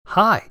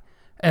Hi,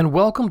 and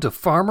welcome to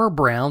Farmer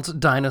Brown's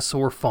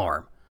Dinosaur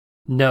Farm.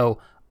 No,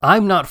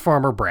 I'm not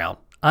Farmer Brown.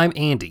 I'm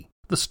Andy,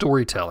 the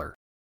storyteller.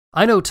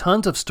 I know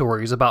tons of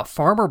stories about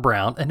Farmer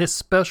Brown and his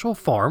special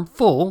farm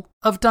full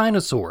of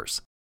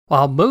dinosaurs.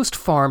 While most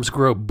farms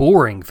grow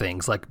boring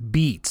things like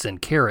beets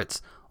and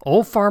carrots,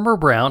 old Farmer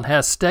Brown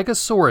has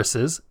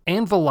stegosauruses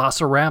and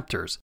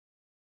velociraptors.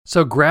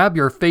 So grab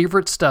your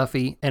favorite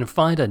stuffy and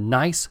find a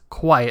nice,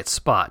 quiet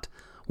spot.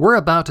 We're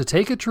about to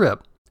take a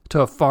trip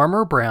to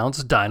Farmer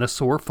Brown's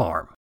dinosaur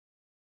farm.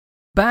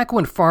 Back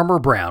when Farmer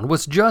Brown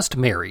was just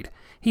married,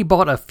 he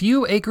bought a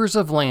few acres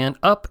of land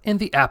up in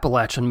the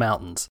Appalachian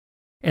Mountains.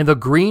 In the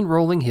green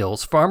rolling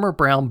hills, Farmer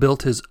Brown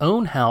built his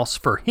own house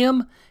for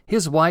him,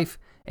 his wife,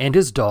 and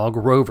his dog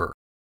Rover.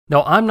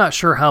 Now, I'm not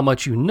sure how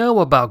much you know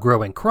about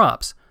growing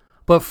crops,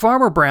 but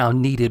Farmer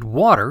Brown needed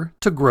water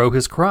to grow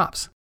his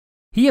crops.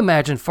 He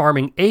imagined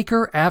farming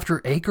acre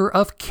after acre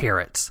of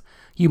carrots.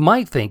 You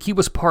might think he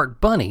was part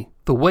bunny,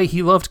 the way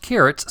he loved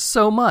carrots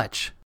so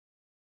much.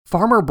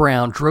 Farmer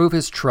Brown drove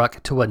his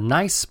truck to a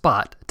nice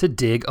spot to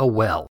dig a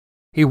well.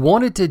 He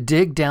wanted to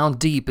dig down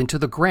deep into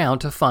the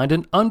ground to find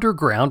an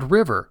underground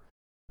river.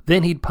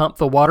 Then he'd pump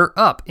the water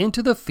up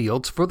into the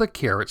fields for the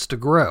carrots to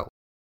grow.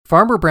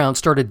 Farmer Brown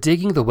started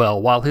digging the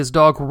well while his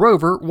dog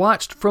Rover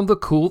watched from the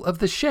cool of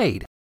the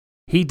shade.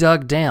 He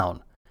dug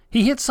down.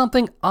 He hit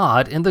something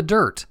odd in the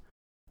dirt.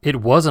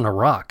 It wasn't a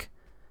rock.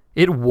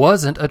 It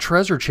wasn't a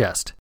treasure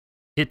chest.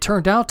 It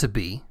turned out to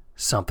be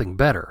something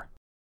better.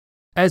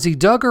 As he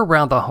dug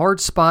around the hard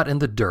spot in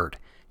the dirt,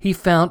 he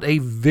found a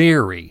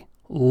very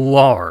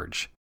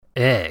large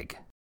egg.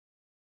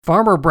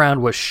 Farmer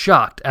Brown was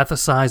shocked at the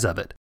size of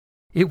it.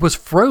 It was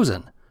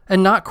frozen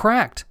and not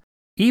cracked.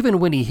 Even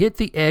when he hit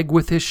the egg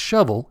with his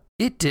shovel,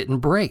 it didn't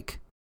break.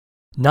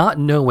 Not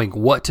knowing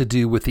what to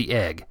do with the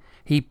egg,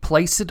 he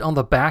placed it on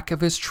the back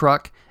of his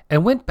truck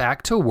and went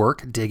back to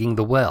work digging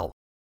the well.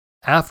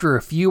 After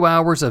a few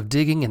hours of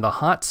digging in the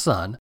hot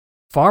sun,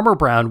 Farmer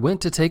Brown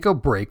went to take a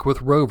break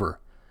with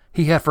Rover.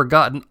 He had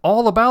forgotten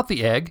all about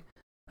the egg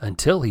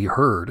until he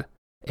heard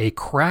a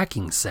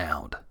cracking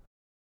sound.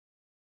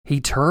 He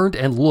turned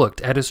and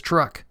looked at his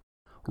truck.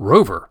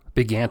 Rover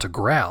began to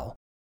growl.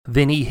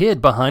 Then he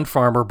hid behind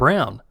Farmer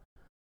Brown.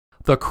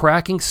 The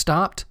cracking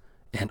stopped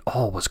and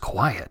all was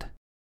quiet.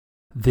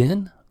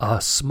 Then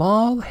a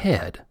small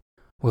head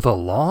with a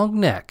long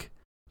neck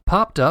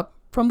popped up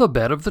from the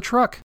bed of the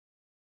truck.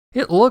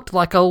 It looked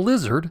like a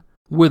lizard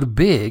with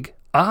big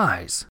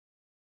eyes.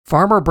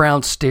 Farmer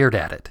Brown stared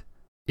at it.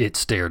 It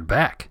stared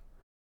back.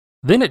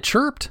 Then it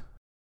chirped.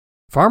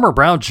 Farmer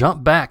Brown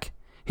jumped back.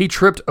 He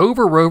tripped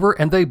over Rover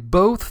and they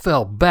both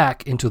fell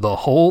back into the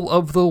hole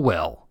of the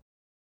well.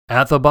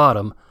 At the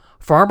bottom,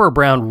 Farmer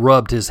Brown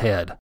rubbed his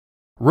head.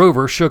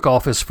 Rover shook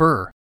off his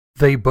fur.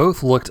 They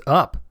both looked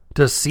up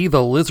to see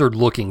the lizard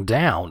looking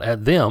down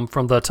at them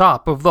from the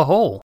top of the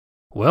hole.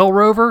 "Well,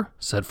 Rover,"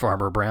 said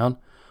Farmer Brown,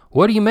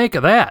 "what do you make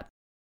of that?"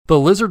 The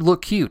lizard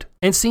looked cute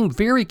and seemed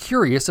very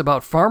curious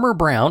about Farmer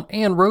Brown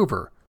and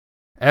Rover.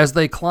 As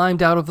they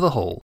climbed out of the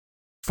hole,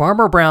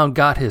 Farmer Brown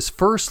got his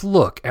first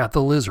look at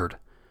the lizard.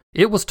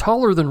 It was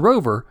taller than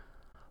Rover,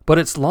 but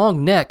its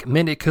long neck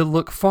meant it could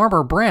look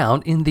Farmer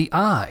Brown in the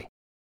eye.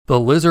 The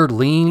lizard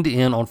leaned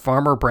in on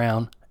Farmer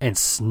Brown and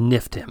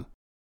sniffed him.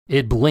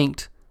 It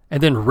blinked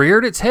and then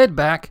reared its head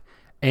back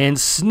and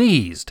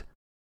sneezed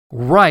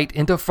right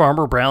into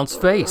Farmer Brown's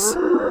face.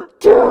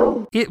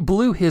 It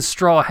blew his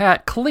straw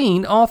hat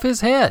clean off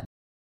his head.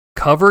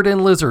 Covered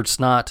in lizard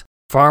snot,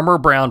 Farmer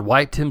Brown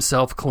wiped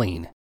himself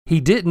clean. He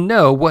didn't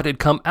know what had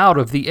come out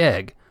of the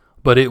egg,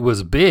 but it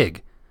was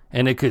big,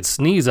 and it could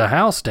sneeze a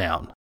house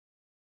down.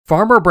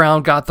 Farmer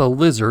Brown got the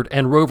lizard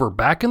and Rover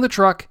back in the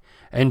truck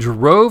and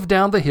drove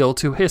down the hill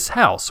to his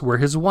house where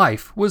his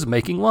wife was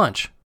making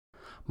lunch.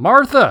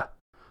 "Martha,"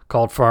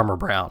 called Farmer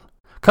Brown,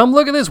 "come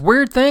look at this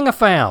weird thing I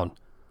found.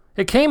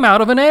 It came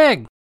out of an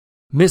egg."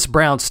 Miss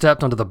Brown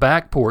stepped onto the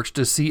back porch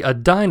to see a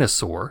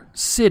dinosaur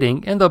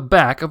sitting in the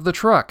back of the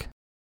truck.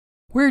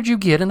 "Where'd you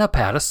get an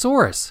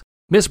apatosaurus?"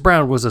 Miss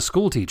Brown was a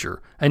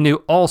schoolteacher and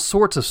knew all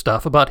sorts of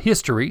stuff about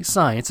history,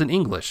 science, and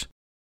English.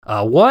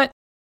 What?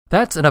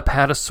 That's an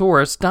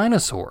apatosaurus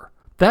dinosaur.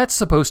 That's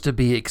supposed to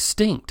be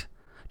extinct.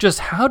 Just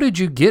how did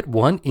you get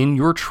one in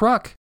your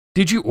truck?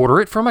 Did you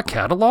order it from a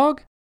catalog?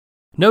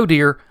 "No,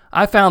 dear.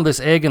 I found this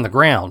egg in the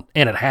ground,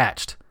 and it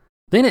hatched.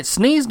 Then it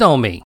sneezed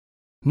on me."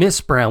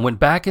 Miss Brown went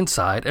back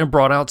inside and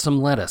brought out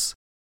some lettuce.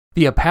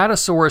 The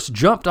apatosaurus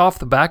jumped off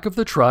the back of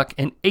the truck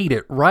and ate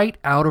it right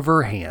out of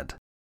her hand.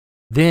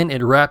 Then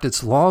it wrapped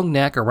its long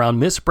neck around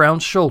Miss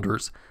Brown's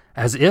shoulders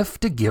as if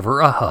to give her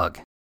a hug.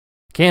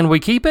 "Can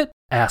we keep it?"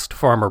 asked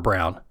Farmer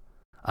Brown.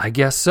 "I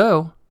guess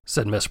so,"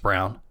 said Miss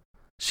Brown.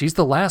 "She's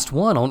the last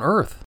one on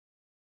Earth."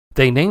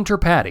 They named her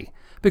Patty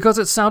because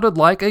it sounded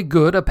like a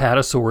good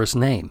apatosaurus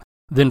name.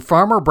 Then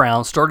Farmer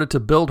Brown started to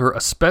build her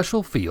a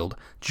special field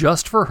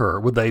just for her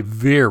with a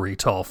very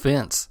tall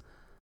fence.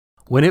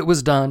 When it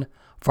was done,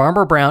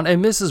 Farmer Brown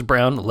and Mrs.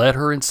 Brown led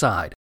her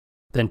inside.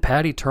 Then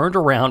Patty turned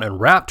around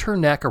and wrapped her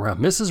neck around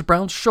Mrs.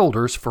 Brown's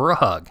shoulders for a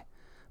hug.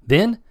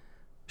 Then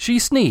she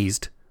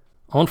sneezed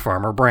on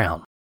Farmer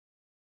Brown.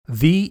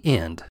 The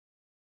end.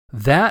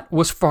 That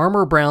was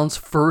Farmer Brown's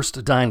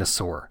first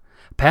dinosaur.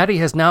 Patty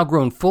has now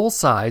grown full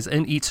size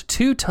and eats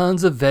 2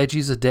 tons of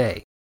veggies a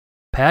day.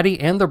 Patty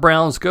and the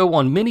Browns go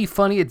on many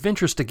funny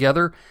adventures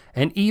together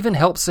and even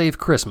help save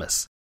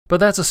Christmas. But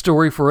that's a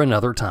story for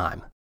another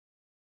time.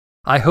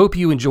 I hope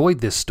you enjoyed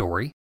this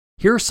story.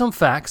 Here are some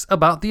facts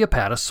about the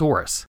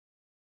Apatosaurus.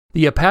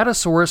 The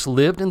Apatosaurus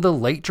lived in the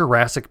late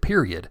Jurassic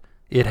period.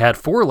 It had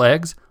 4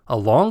 legs, a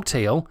long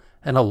tail,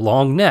 and a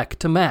long neck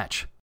to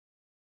match.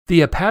 The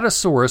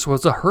Apatosaurus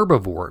was a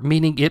herbivore,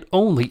 meaning it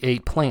only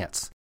ate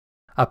plants.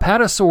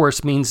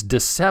 Apatosaurus means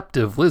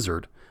deceptive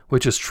lizard,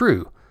 which is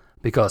true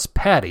because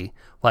Patty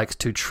likes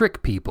to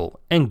trick people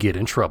and get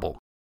in trouble.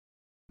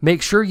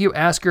 Make sure you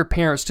ask your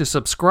parents to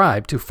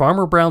subscribe to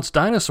Farmer Brown's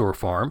Dinosaur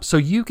Farm so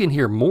you can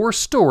hear more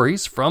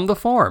stories from the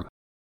farm.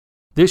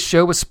 This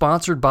show is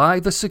sponsored by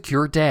The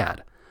Secure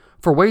Dad.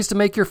 For ways to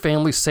make your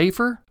family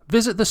safer,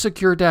 visit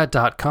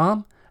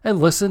thesecuredad.com and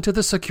listen to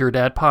the Secure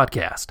Dad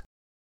podcast.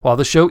 While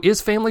the show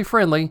is family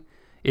friendly,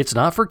 it's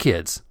not for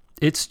kids.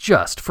 It's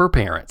just for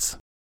parents.